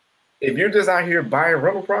if you're just out here buying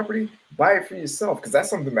rental property, buy it for yourself because that's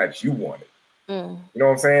something that you wanted. You know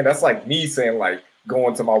what I'm saying? That's like me saying, like,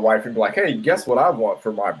 going to my wife and be like, hey, guess what I want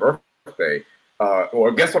for my birthday?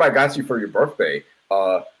 Or guess what I got you for your birthday?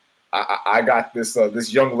 I got this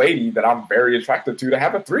this young lady that I'm very attracted to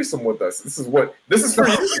have a threesome with us. This is for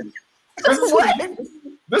you.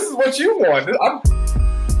 This is what you want.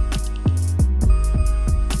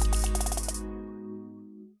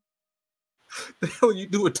 The hell you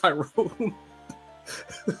do with Tyrone?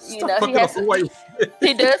 You know,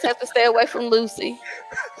 he does have to stay away from Lucy.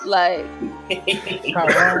 Like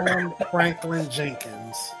Tyrone Franklin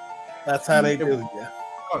Jenkins. That's how they do you.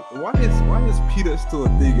 Why is Peter still a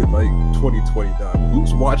thing in like 2020, dog?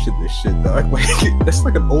 Who's watching this shit, dog? Like, that's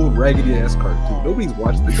like an old raggedy ass cartoon. Nobody's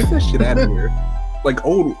watching it. Get that shit out of here. Like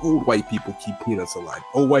old white people keep peanuts alive.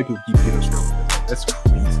 Old white people keep peanuts relevant. That's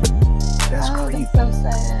crazy. That's crazy. That's so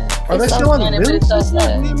sad. Are they still in the it's so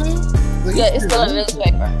newspaper? sad. Yeah, it's still in the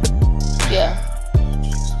newspaper. Yeah.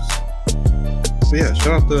 So yeah,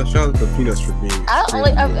 shout out to Peanuts for being.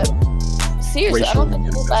 Seriously, I don't think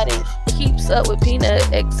anybody keeps up with Peanut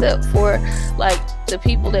except for like the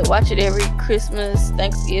people that watch it every Christmas,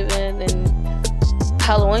 Thanksgiving, and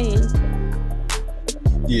Halloween.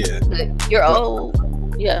 Yeah. But you're old.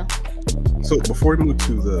 Yeah. So before we move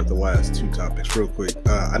to the last two topics, real quick,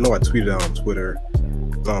 I know I tweeted out on Twitter.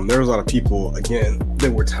 There was a lot of people again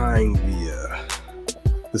that were tying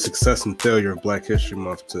the success and failure of Black History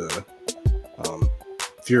Month to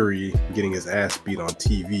Fury getting his ass beat on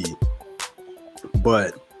TV.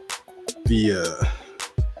 But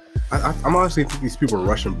I'm honestly think these people are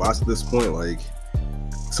Russian bots at this point. Like,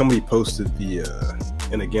 somebody posted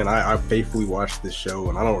and again, I faithfully watched this show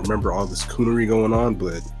and I don't remember all this coonery going on,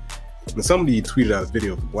 but somebody tweeted out a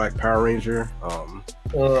video of the Black Power Ranger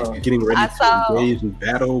getting ready to engage in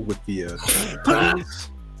battle with the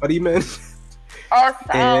Putty Men.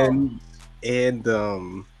 And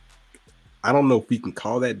I don't know if we can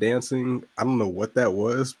call that dancing. I don't know what that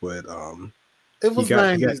was, but it was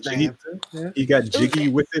he got jiggy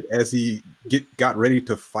with it as he got ready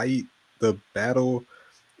to fight the battle,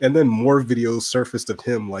 and then more videos surfaced of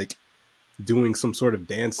him like doing some sort of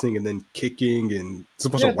dancing and then kicking, and it's a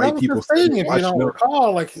bunch of white people. If you don't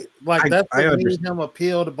recall, like that's what made him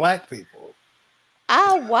appeal to black people.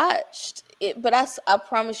 I watched it, but I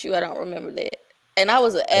promise you I don't remember that. And I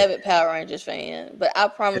was an avid Power Rangers fan, but I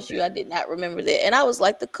promise you I did not remember that. And I was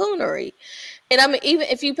like, the coonery. And I mean, even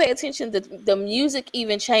if you pay attention, the music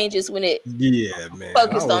even changes when it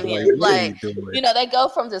focused on him. Like, you know, they go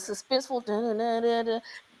from the suspenseful then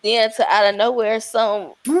to out of nowhere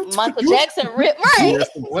some Michael Jackson rip, right?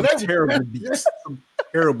 Some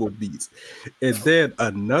terrible beats. And then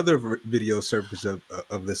another video surfaced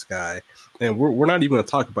of this guy, and we're not even going to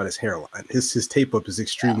talk about his hairline. His tape up is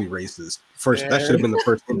extremely racist. That should have been the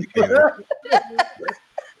first indicator.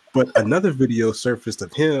 But another video surfaced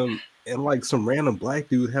of him and like some random black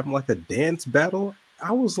dude having like a dance battle.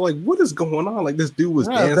 I was like, what is going on? Like, this dude was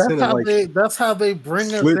dancing. That's how they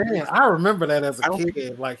bring us in. I remember that as a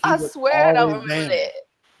kid. Like, I swear I don't remember that.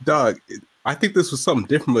 Dog, I think this was something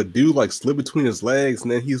different. A dude like slid between his legs, and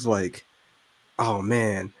then he's like, oh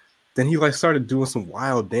man. Then he like started doing some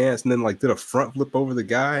wild dance, and then like did a front flip over the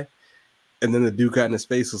guy. And then the dude got in his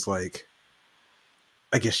face, was like,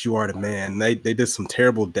 I guess you are the man. They did some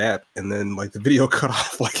terrible dap, and then like the video cut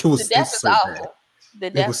off. Like it was so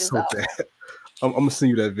bad. It was so bad. I'm gonna send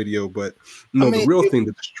you that video, but the real thing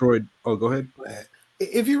that destroyed. Oh, go ahead.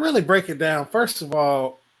 If you really break it down, first of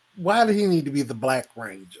all, why did he need to be the Black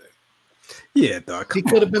Ranger? Yeah, dog. He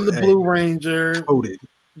could have been the Blue Ranger, coded,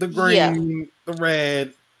 the green, the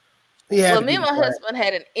red. Me and my husband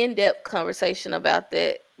had an in-depth conversation about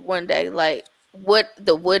that one day. Like, what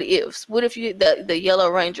ifs? What if the Yellow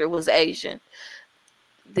Ranger was Asian?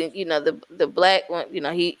 Then the black one,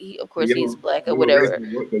 he of course he's black or whatever.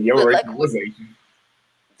 The Yellow Ranger was Asian.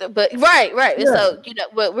 But right. Yeah. So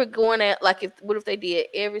but we're going at like, what if they did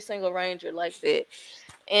every single Ranger like that?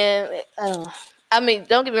 And I mean,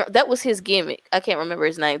 don't get me wrong, that was his gimmick. I can't remember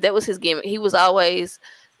his name. That was his gimmick. He was always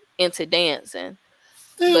into dancing.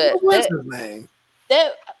 But what's his name?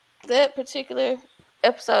 That particular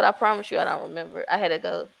episode, I promise you, I don't remember. I had to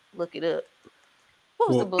go look it up. What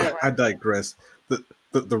was the Blue Ranger? I digress.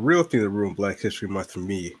 The real thing that ruined Black History Month for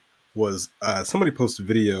me was somebody posted a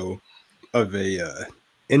video of a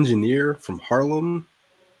engineer from Harlem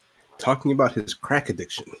talking about his crack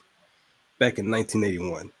addiction back in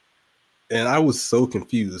 1981. And I was so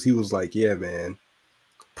confused. He was like, yeah, man.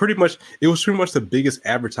 It was pretty much the biggest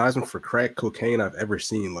advertisement for crack cocaine I've ever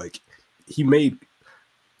seen. Like, he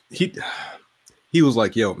he was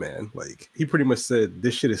like, yo, man, like he pretty much said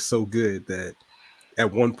this shit is so good that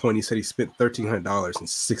at one point he said he spent $1,300 in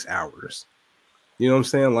 6 hours. You know what I'm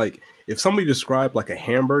saying? Like if somebody described like a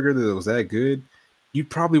hamburger that was that good, you'd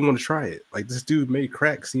probably want to try it. Like this dude made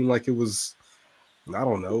crack seem like it was, I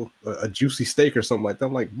don't know, a juicy steak or something like that.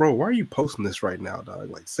 I'm like, bro, why are you posting this right now, dog?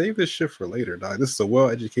 Like save this shit for later, dog. This is a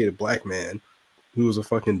well-educated black man who was a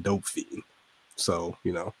fucking dope fiend. So,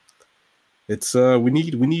 you know, it's we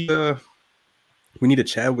need a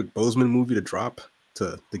Chadwick Boseman movie to drop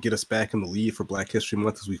to get us back in the lead for Black History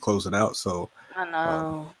Month as we close it out. So I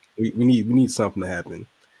know we need something to happen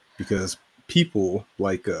because people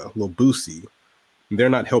like Lil Boosie, they're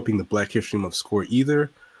not helping the Black History Month score either.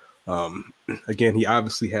 Again, he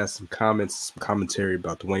obviously has some commentary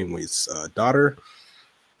about Dwayne Wade's daughter.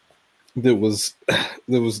 There was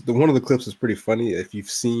one of the clips is pretty funny. If you've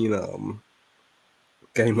seen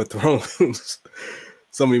Game of Thrones,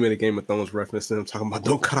 somebody made a Game of Thrones reference to him talking about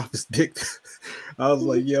don't cut off his dick. I was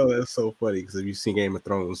like, yo, that's so funny because if you've seen Game of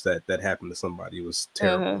Thrones, that happened to somebody. It was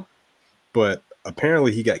terrible. But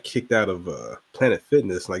apparently he got kicked out of Planet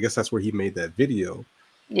Fitness, and I guess that's where he made that video.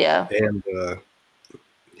 Yeah. And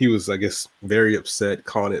he was, I guess, very upset,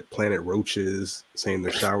 calling it Planet Roaches, saying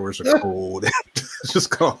their showers are cold. Just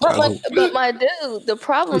called. But my dude, the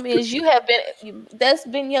problem is that's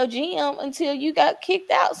been your GM until you got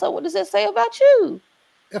kicked out. So what does that say about you?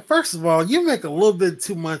 First of all, you make a little bit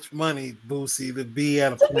too much money, Boosie, to be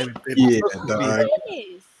at a Planet Fitness. Yeah, dog.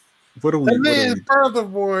 What are we? And then,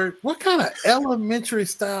 furthermore, what kind of elementary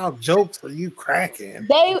style jokes are you cracking?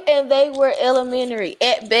 They were elementary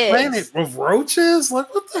at best. Planet with roaches?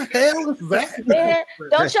 Like, what the hell is that? Man,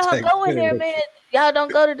 don't y'all go in there, man. Y'all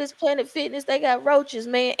don't go to this Planet Fitness. They got roaches,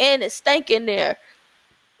 man, and it's stinking there.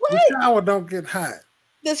 What? The shower don't get hot.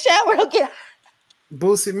 The shower don't get hot.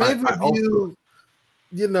 Boosie, maybe if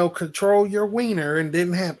you know, control your wiener and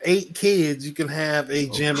didn't have 8 kids, you can have a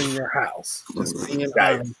gym in your house. Just being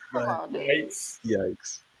honest.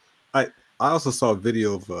 Yikes. I also saw a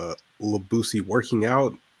video of Lil Boosie working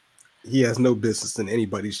out. He has no business in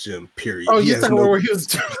anybody's gym, period. Oh, you talking about where he was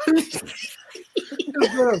doing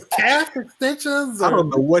calf extensions? I don't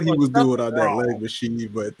know what he was doing on that leg machine,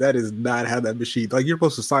 but that is not how that machine, like you're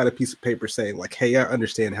supposed to sign a piece of paper saying like, hey, I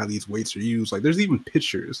understand how these weights are used. Like there's even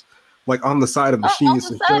pictures like on the side of machines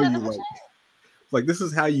to show you like this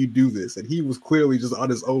is how you do this. And he was clearly just on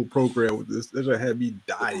his own program with this. That had me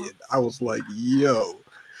dying. I was like, yo,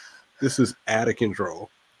 this is out of control.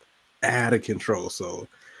 So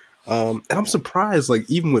and I'm surprised, like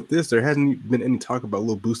even with this, there hasn't been any talk about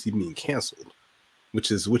Lil Boosie being canceled, which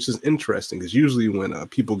is interesting because usually when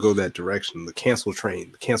people go that direction, the cancel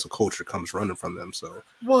culture comes running from them. So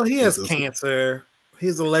well, he has cancer.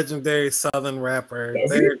 He's a legendary Southern rapper.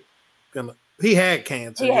 He had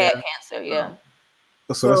cancer. He had cancer, yeah.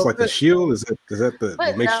 So that's like the shield. Is that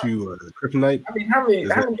that makes you kryptonite? I mean, how many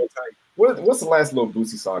times? What's the last Lil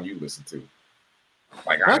Boosie song you listened to?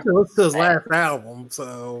 Like I can listen to his last album,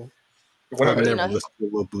 so I've never listened to a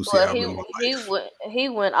Lil Boosie album in my life. He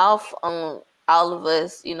went off on all of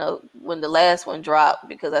us, you know, when the last one dropped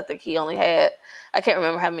because I think he only had, I can't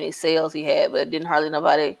remember how many sales he had, but didn't hardly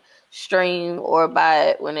nobody stream or buy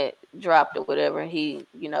it when it dropped or whatever. And he,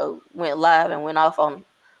 you know, went live and went off on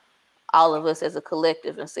all of us as a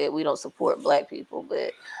collective and said we don't support Black people.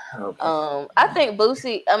 But I think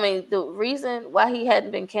Boosie, I mean, the reason why he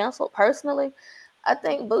hadn't been canceled personally, I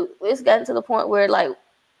think it's gotten to the point where like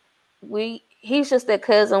he's just that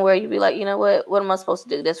cousin where you be like, you know what am I supposed to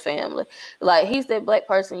do? That's family. Like he's that Black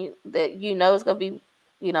person that you know is gonna be,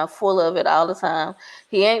 you know, full of it all the time.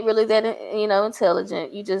 He ain't really that, you know,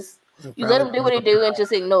 intelligent. You let him do what he do and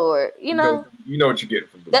just ignore it. You know what you get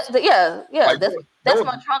from Boosie. Yeah. Like, that's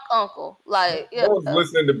my drunk uncle. Like, yeah. I was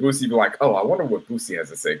listening to Boosie be like, oh, I wonder what Boosie has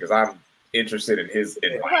to say because I'm interested in his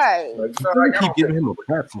advice. Right. Like, keep giving him a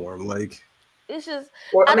platform. Like, it's just,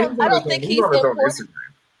 well, I don't think he's important.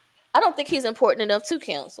 I don't think he's important enough to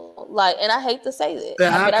cancel. Like, and I hate to say that.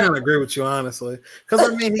 Yeah, I kind of agree with you, honestly. Because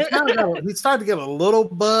I mean, he started to get a little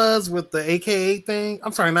buzz with the AKA thing.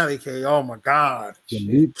 I'm sorry, not AKA. Oh my god, the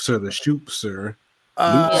loops or the shoops or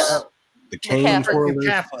the cane twirlers.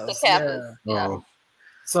 The Kappas. Yeah.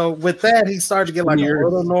 So with that, he started to get like a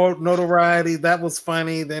little notoriety. That was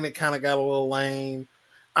funny. Then it kind of got a little lame.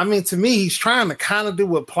 I mean, to me, he's trying to kind of do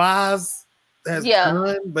what Plies has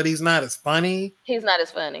done, but he's not as funny. He's not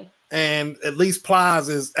as funny. And at least Plies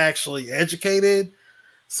is actually educated.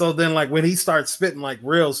 So then, like, when he starts spitting, like,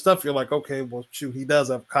 real stuff, you're like, okay, well, shoot, he does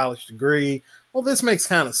have a college degree. Well, this makes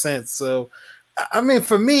kind of sense. So I mean,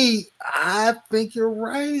 for me, I think you're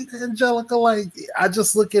right, Angelica. Like, I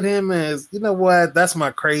just look at him as, you know what? That's my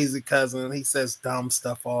crazy cousin. He says dumb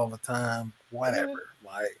stuff all the time. Whatever.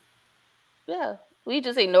 Like, yeah, we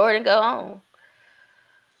just ignore it and go on.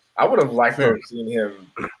 I would have liked to have seen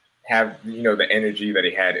him have, you know, the energy that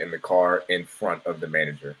he had in the car in front of the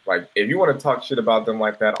manager. Like, if you want to talk shit about them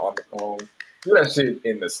like that on the phone, do that shit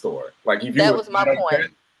in the store. Like, if you that was my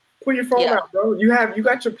point. Pull your phone out, bro. You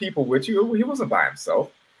got your people with you. He wasn't by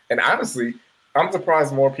himself. And honestly, I'm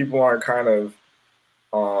surprised more people aren't kind of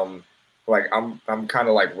like I'm kind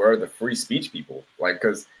of like, where are the free speech people? Like,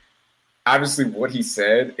 because obviously what he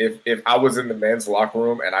said, if I was in the men's locker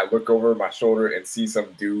room and I look over my shoulder and see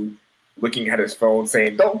some dude looking at his phone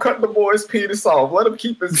saying, "Don't cut the boy's penis off, let him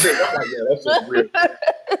keep his dick," I'm like, yeah, that's just weird.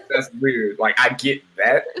 That's weird. Like, I get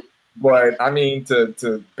that, but I mean,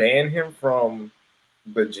 to ban him from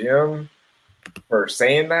the gym for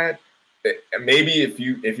saying that, maybe if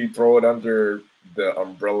you throw it under the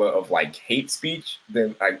umbrella of like hate speech,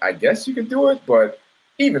 then I guess you could do it. But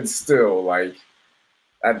even still, like,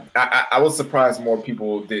 I was surprised more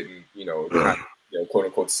people didn't, you know, quote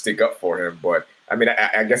unquote stick up for him. But I mean,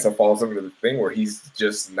 I guess it falls under the thing where he's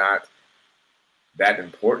just not that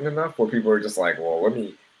important enough where people are just like, well, let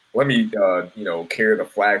me you know, carry the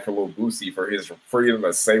flag for little Boosie for his freedom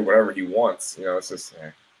to say whatever he wants. You know, it's just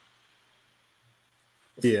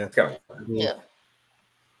yeah. Yeah.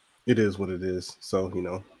 It is what it is. So, you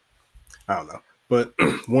know, I don't know. But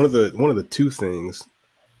one of the two things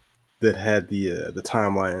that had the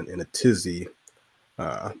timeline in a tizzy,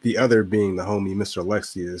 the other being the homie Mr.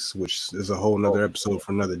 Alexius, which is a whole nother episode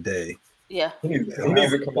for another day. Yeah. He needs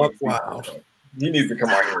to come on. He needs to come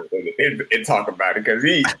on here and talk about it, because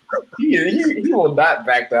he will not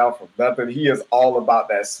back down from nothing. He is all about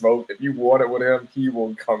that smoke. If you want it with him, he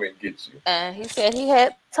will come and get you. And he said he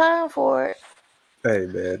had time for it. Hey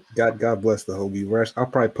man, God bless the homie. I'll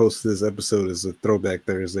probably post this episode as a throwback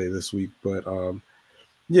Thursday this week, but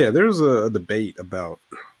yeah, there's a debate about,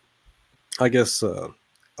 I guess, a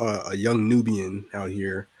young Nubian out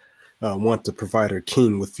here want to provide her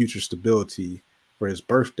king with future stability for his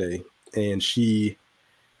birthday, and she,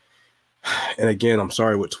 and again, I'm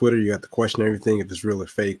sorry, with Twitter, you have to question everything if it's real or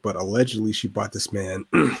fake, but allegedly she bought this man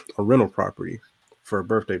a rental property for a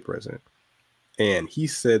birthday present. And he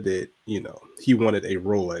said that, you know, he wanted a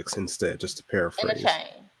Rolex instead, just to paraphrase. And a chain.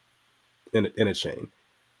 In a chain.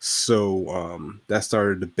 So that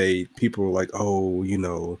started a debate. People were like, oh, you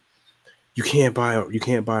know, you can't buy a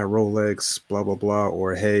Rolex, blah, blah, blah.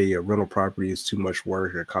 Or, hey, a rental property is too much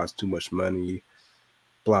work. It costs too much money.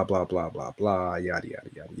 Blah, blah, blah, blah, blah, yada, yada,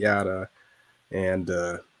 yada, yada. And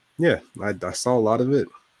yeah, I saw a lot of it.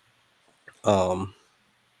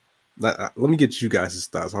 Let me get you guys'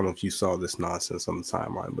 thoughts. I don't know if you saw this nonsense on the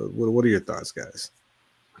timeline, but what are your thoughts, guys?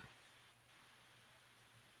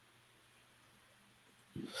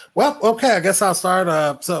 Well, okay, I guess I'll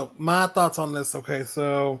start. So my thoughts on this. Okay,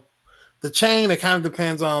 so the chain, it kind of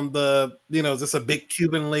depends on the, you know, is this a big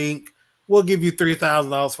Cuban link? We'll give you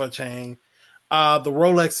 $3,000 for a chain. The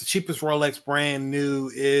Rolex, the cheapest Rolex brand new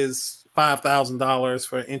is $5,000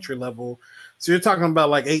 for entry level. So you're talking about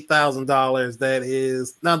like $8,000. That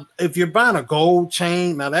is, now if you're buying a gold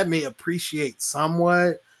chain, now that may appreciate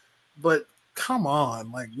somewhat, but come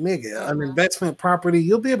on, like, nigga, an investment property,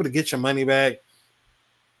 you'll be able to get your money back.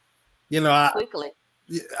 You know, quickly.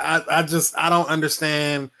 I don't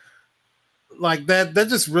understand. Like, that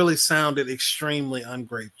just really sounded extremely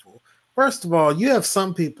ungrateful. First of all, you have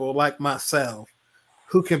some people like myself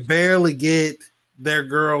who can barely get their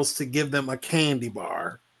girls to give them a candy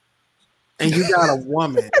bar. And you got a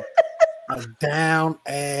woman, a down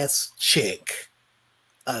ass chick.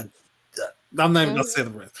 I'm not even gonna say the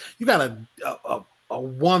rest. You got a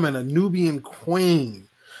woman, a Nubian queen,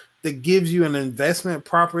 that gives you an investment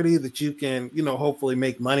property that you can, you know, hopefully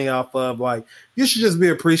make money off of. Like, you should just be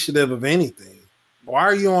appreciative of anything. Why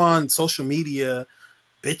are you on social media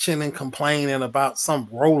bitching and complaining about some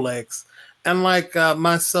Rolex? And like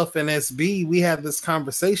myself and SB, we had this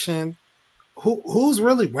conversation. Who's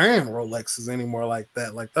really wearing Rolexes anymore like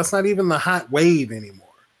that? Like, that's not even the hot wave anymore.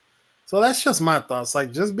 So that's just my thoughts.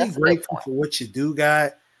 Like, just be grateful for what you do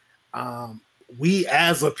got. We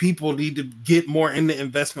as a people need to get more into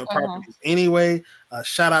investment properties anyway.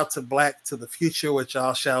 Shout out to Black to the Future, which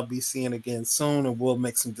y'all shall be seeing again soon, and we'll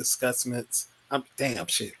make some discussions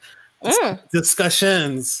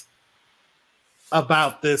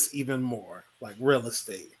about this even more, like real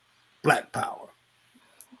estate, Black power.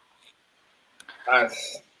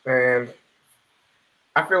 Man,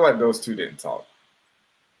 I feel like those two didn't talk.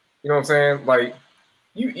 You know what I'm saying? Like,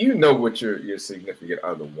 you know what your significant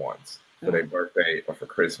other wants. for their birthday or for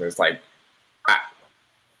Christmas. Like,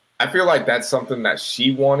 I feel like that's something that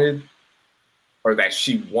she wanted or that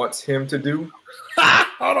she wants him to do.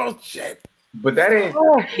 Hold on, shit. But that ain't.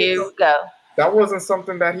 Oh, here we go. That wasn't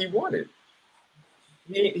something that he wanted.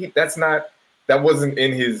 That wasn't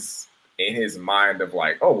in his mind of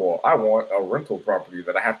like, oh well, I want a rental property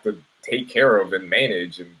that I have to take care of and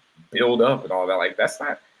manage and build up and all that. Like, that's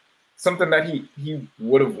not something that he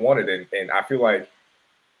would have wanted, and I feel like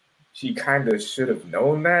she kind of should have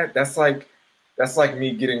known that. That's like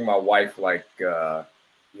me getting my wife like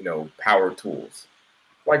power tools.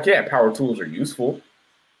 Like, yeah, power tools are useful,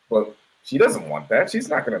 but she doesn't want that. She's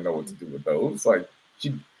not going to know what to do with those. Like,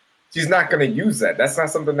 she's not going to use that. That's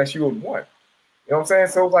not something that she would want. You know what I'm saying?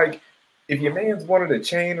 So, like, if your man's wanted a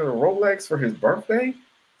chain and a Rolex for his birthday,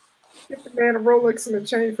 get the man a Rolex and a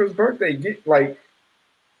chain for his birthday.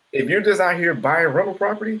 If you're just out here buying rental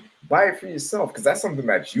property, buy it for yourself, because that's something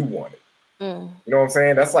that you wanted. You know what I'm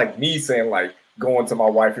saying? That's like me saying, like, going to my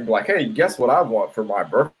wife and be like, hey, guess what I want for my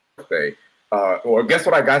birthday? Or guess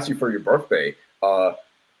what I got you for your birthday?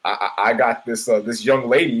 I got this young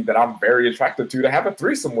lady that I'm very attracted to have a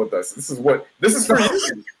threesome with us. This is for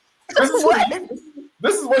you.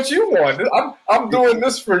 This is what you want. I'm doing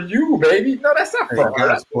this for you, baby. No, that's not for her.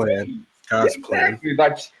 God's plan. Exactly.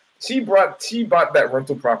 Like, she bought that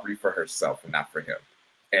rental property for herself and not for him.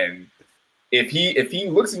 And if he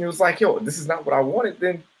looks and you was like, yo, this is not what I wanted,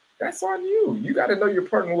 then that's on you. You got to know your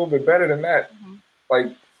partner a little bit better than that.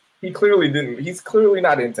 Like, he's clearly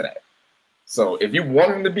not into that. So if you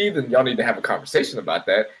want him to be, then y'all need to have a conversation about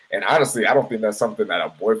that. And honestly, I don't think that's something that a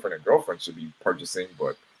boyfriend and girlfriend should be purchasing,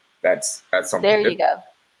 but that's something. There you go.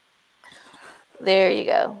 There you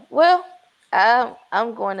go. Well,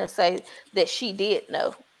 I'm going to say that she did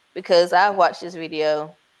know, because I watched this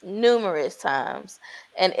video numerous times.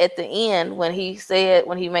 And at the end, when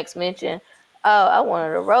he makes mention, oh, I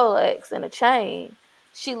wanted a Rolex and a chain,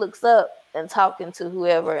 she looks up and talking to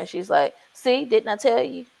whoever, and she's like, see, didn't I tell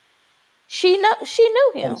you? She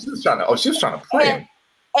knew him. She was trying to play him.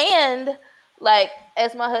 And like,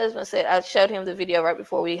 as my husband said, I showed him the video right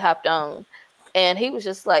before we hopped on, and he was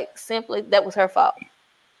just like, simply, that was her fault.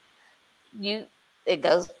 It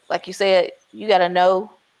goes, like you said, you got to know,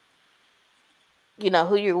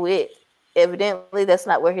 who you're with. Evidently, that's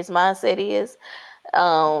not where his mindset is.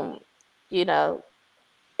 And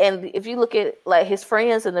if you look at like his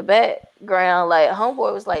friends in the background, like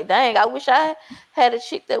homeboy was like, dang, I wish I had a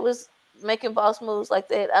chick that was making boss moves like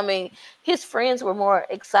that. I mean, his friends were more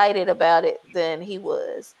excited about it than he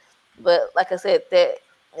was. But like I said,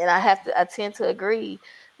 I tend to agree,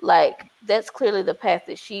 like, that's clearly the path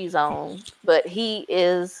that she's on, but he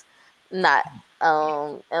is not.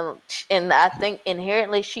 And I think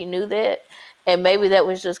inherently she knew that. And maybe that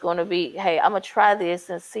was just going to be, hey, I'm going to try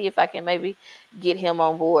this and see if I can maybe get him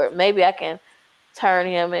on board. Maybe I can turn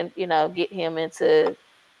him and, get him into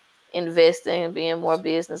investing and being more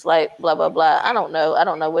business, like blah, blah, blah. I don't know. I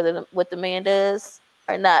don't know what the man does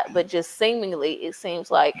or not, but just seemingly it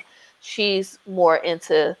seems like she's more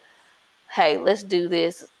into, hey, let's do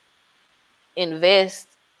this, invest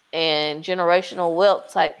and generational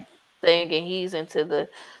wealth type thing. And he's into the,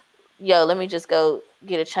 let me just go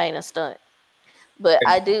get a chain and stunt. But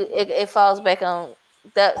it falls back on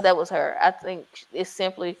that was her. I think it's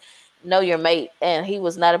simply know your mate, and he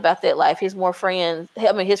was not about that life. His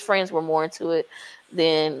friends were more into it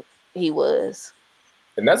than he was.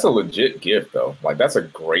 And that's a legit gift, though. Like, that's a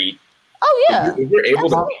great. Oh yeah. If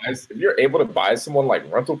you're able to buy someone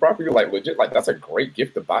like rental property, like legit, like that's a great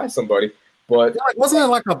gift to buy somebody. But wasn't it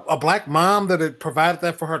like a black mom that had provided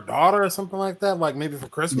that for her daughter or something like that? Like maybe for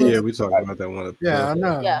Christmas. Yeah, we talked about that one. Yeah, I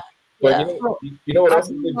know. Yeah. But you know what else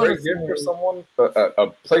is a great gift for someone? A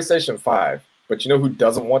PlayStation 5. But you know who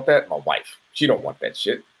doesn't want that? My wife. She don't want that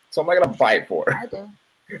shit. So I'm not gonna buy it for her. I do.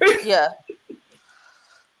 Yeah.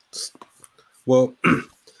 Well,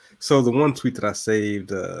 so the one tweet that I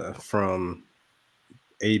saved from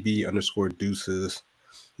AB_Deuces,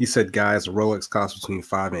 he said, guys, a Rolex costs between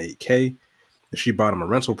 $5,000 and $8,000. If she bought him a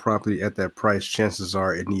rental property at that price, chances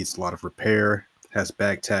are it needs a lot of repair, has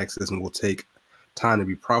back taxes, and will take time to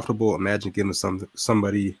be profitable. Imagine giving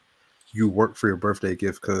somebody you work for your birthday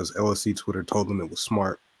gift because LSC Twitter told them it was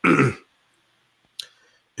smart. And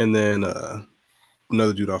then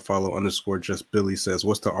another dude I follow, _JustBilly, says,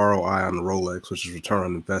 what's the ROI on the Rolex, which is return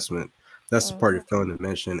on investment? That's the part you're failing to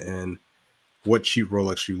mention. And what cheap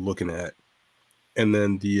Rolex are you looking at? And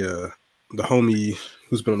then the homie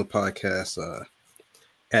who's been on the podcast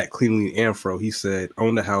at Cleanly Amfro, he said,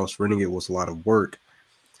 owned a house, renting it was a lot of work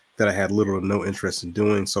that I had little or no interest in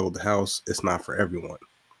doing. So the house is not for everyone.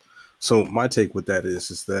 So my take with that is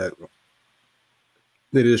that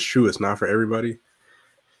It is true. It's not for everybody.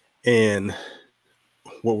 And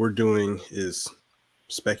what we're doing is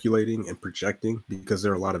speculating and projecting because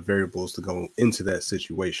there are a lot of variables to go into that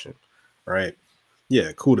situation, right?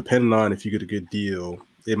 Yeah, cool. Depending on if you get a good deal,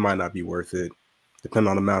 it might not be worth it. Depending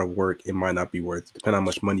on the amount of work, it might not be worth it. Depending on how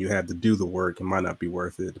much money you have to do the work, it might not be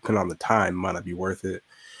worth it. Depending on the time, it might not be worth it.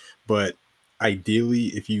 But ideally,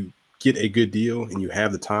 if you get a good deal and you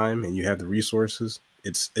have the time and you have the resources,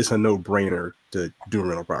 it's a no-brainer to do a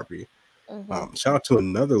rental property. Shout out to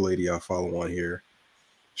another lady I follow on here.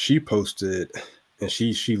 She posted, and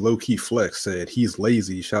she low-key flex, said he's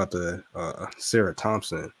lazy. Shout out to Sarah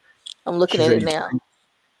Thompson. I'm looking at it now.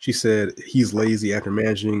 She said he's lazy after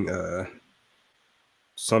managing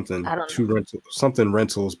something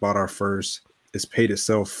rentals, bought our first. It's paid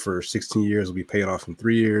itself for 16 years, will be paid off in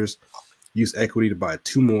 3 years. Use equity to buy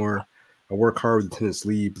 2 more. I work hard with the tenants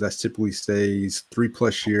leave, but that typically stays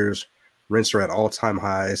 3+ years. Rents are at all-time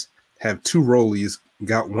highs. Have 2 rollies.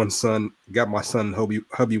 Got my son and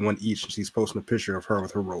hubby one each, and she's posting a picture of her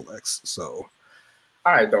with her Rolex. So,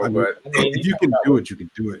 all right, though, but I mean, if you can do it, you can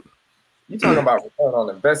do it. You talking about return on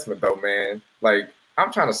investment, though, man? Like,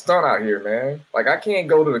 I'm trying to stunt out here, man. Like, I can't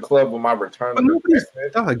go to the club with my return on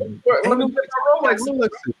investment. Let me get my Rolex.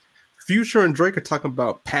 Future and Drake are talking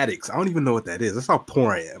about Patek's. I don't even know what that is. That's how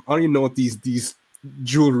poor I am. I don't even know what these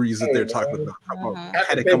jewelries that they're talking about.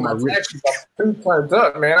 Patek on my wrist. I'm turned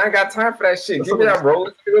up, man. I ain't got time for that shit. Give me that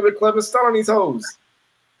Rolex. Go to the club and stunt on these hoes.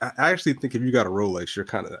 I actually think if you got a Rolex, you're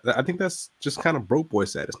kind of. I think that's just kind of broke boy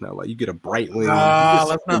status now. Like you get a Breitling.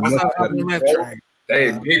 Let's not that track.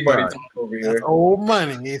 Hey, big money talk over here. That's old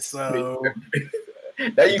money. So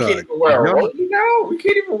now you can't even wear a Rollie now. We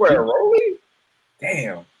can't even wear a Rollie.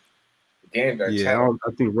 Damn. Yeah,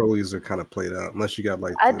 I think Rollies are kind of played out unless you got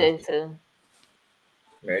like. I do too.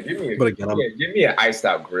 Man, give me an iced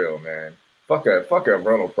out grill, man. Fuck a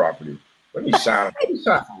rental property. Let me shine. Let me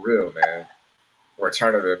shine for real, man.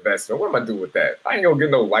 Return of the investment. What am I doing with that? I ain't gonna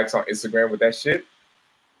get no likes on Instagram with that shit.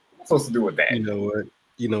 What am I supposed to do with that? You know what?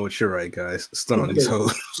 You're right, guys. Stun on these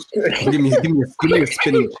hoes. give me a spinning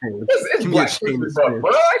chain. Give me a chain,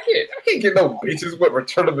 bro. I can't get no bitches with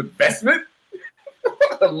return of investment.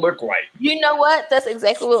 What does it look like? You know what? That's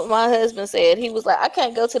exactly what my husband said. He was like, I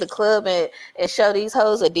can't go to the club and show these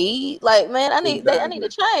hoes a deed. Like, man, I need a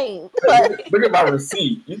chain. Look at my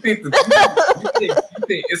receipt. You think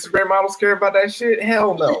Instagram models care about that shit?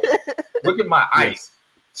 Hell no. Look at my ice.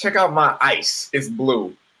 Check out my ice. It's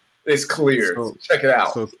blue. It's clear. Check it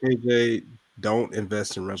out. So KJ, don't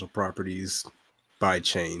invest in rental properties. Buy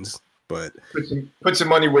chains, but put your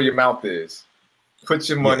money where your mouth is. Put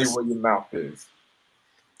your money where your mouth is.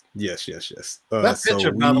 Yes. That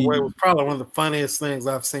picture, by the way, was probably one of the funniest things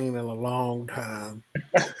I've seen in a long time.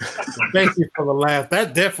 Thank you for the laugh.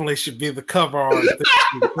 That definitely should be the cover art.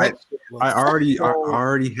 I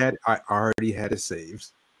already had it saved.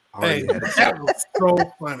 That was so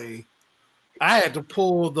funny. I had to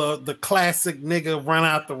pull the classic nigga run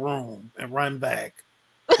out the room and run back.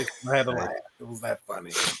 I had to laugh. It was that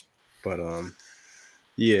funny. But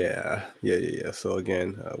yeah. So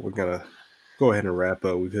again, we're gonna go ahead and wrap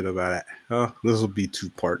up. We've hit about this will be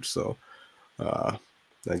 2 parts. So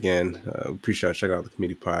again, appreciate check out the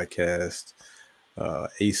committee podcast.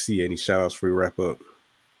 AC, any shout outs before we wrap up?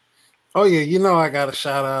 Oh yeah, I gotta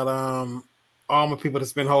shout out all my people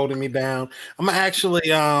that's been holding me down. I'm actually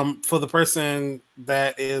for the person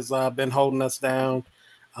that is been holding us down,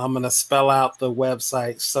 I'm gonna spell out the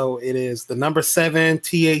website. So it is the number 7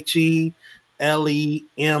 TheLemNTSP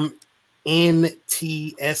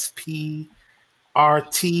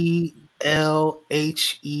RTLHEALING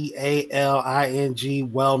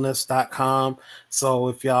wellness.com. So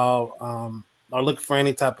if y'all are looking for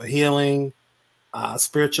any type of healing,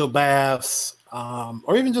 spiritual baths,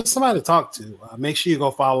 or even just somebody to talk to, make sure you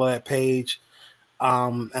go follow that page.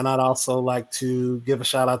 And I'd also like to give a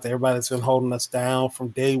shout out to everybody that's been holding us down from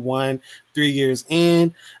day one, 3 years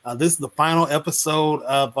in. This is the final episode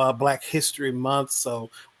of Black History Month.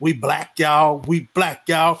 So we black, y'all. We black,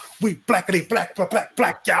 y'all. We blackity black,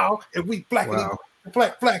 y'all. And we blackity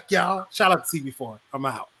black, y'all. Shout out to CB4. I'm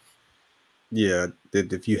out. Yeah,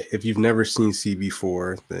 if you've never seen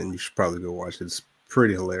CB4, then you should probably go watch it. It's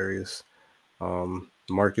pretty hilarious.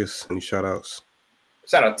 Marcus, any shout outs?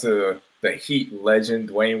 Shout out to the Heat legend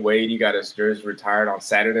Dwayne Wade. He got his jersey retired on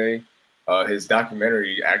Saturday. His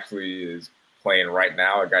documentary actually is playing right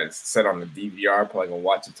now. I got it set on the DVR. Probably gonna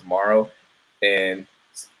watch it tomorrow. And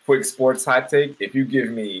quick sports hot take: if you give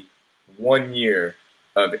me 1 year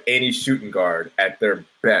of any shooting guard at their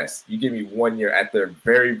best, you give me 1 year at their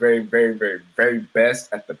very, very, very, very, very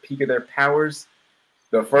best, at the peak of their powers,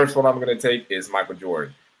 The first one I'm going to take is Michael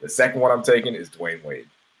Jordan. The second one I'm taking is Dwayne Wade.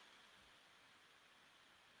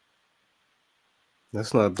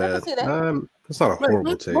 That's not bad. That's not a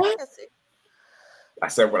horrible take. I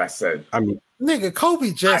said what I said. I mean, nigga,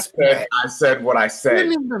 Kobe just. I said what I said.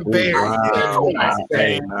 Wow.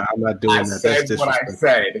 I'm not doing that. That's disrespectful. What I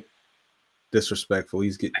said. Disrespectful.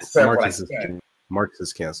 He's getting Marcus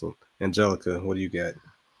is canceled. Angelica, what do you got?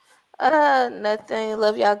 Nothing.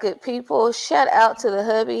 Love y'all, good people. Shout out to the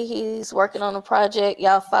hubby. He's working on a project.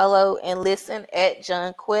 Y'all follow and listen at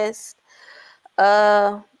John Quest.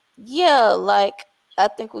 Yeah, like I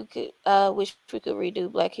think we could. Wish we could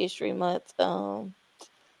redo Black History Month.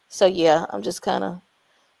 So yeah, I'm just kind of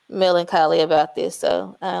melancholy about this.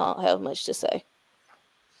 So I don't have much to say.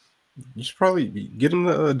 You should probably get him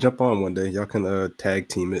to jump on one day. Y'all can tag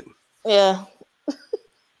team it. Yeah.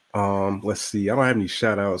 Let's see. I don't have any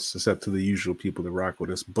shout outs except to the usual people that rock with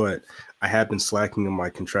us, but I have been slacking on my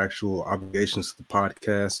contractual obligations to the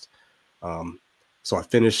podcast. So I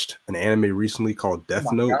finished an anime recently called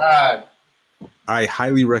Death Note. God. I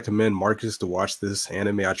highly recommend Marcus to watch this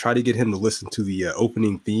anime. I try to get him to listen to the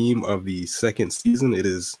opening theme of the second season. It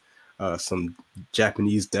is some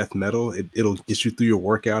Japanese death metal. It'll get you through your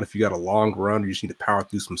workout if you got a long run or you just need to power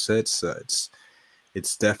through some sets.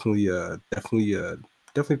 It's definitely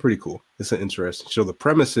pretty cool. It's an interesting show. The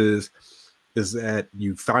premise is that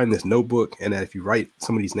you find this notebook and that if you write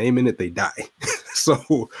somebody's name in it, they die.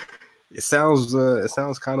 So it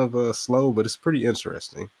sounds kind of slow, but it's pretty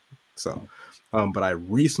interesting. So, but I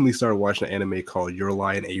recently started watching an anime called Your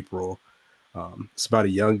Lie in April. It's about a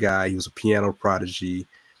young guy. He was a piano prodigy,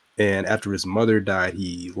 and after his mother died,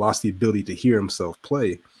 he lost the ability to hear himself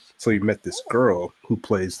play. So he met this girl who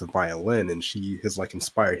plays the violin, and she has like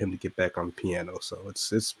inspired him to get back on the piano. So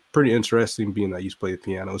it's pretty interesting, being that I used to play the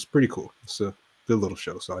piano. It's pretty cool. It's a good little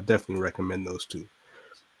show. So I definitely recommend those two.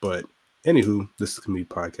 But anywho, this is the Community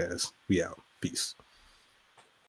Podcast. We out. Peace.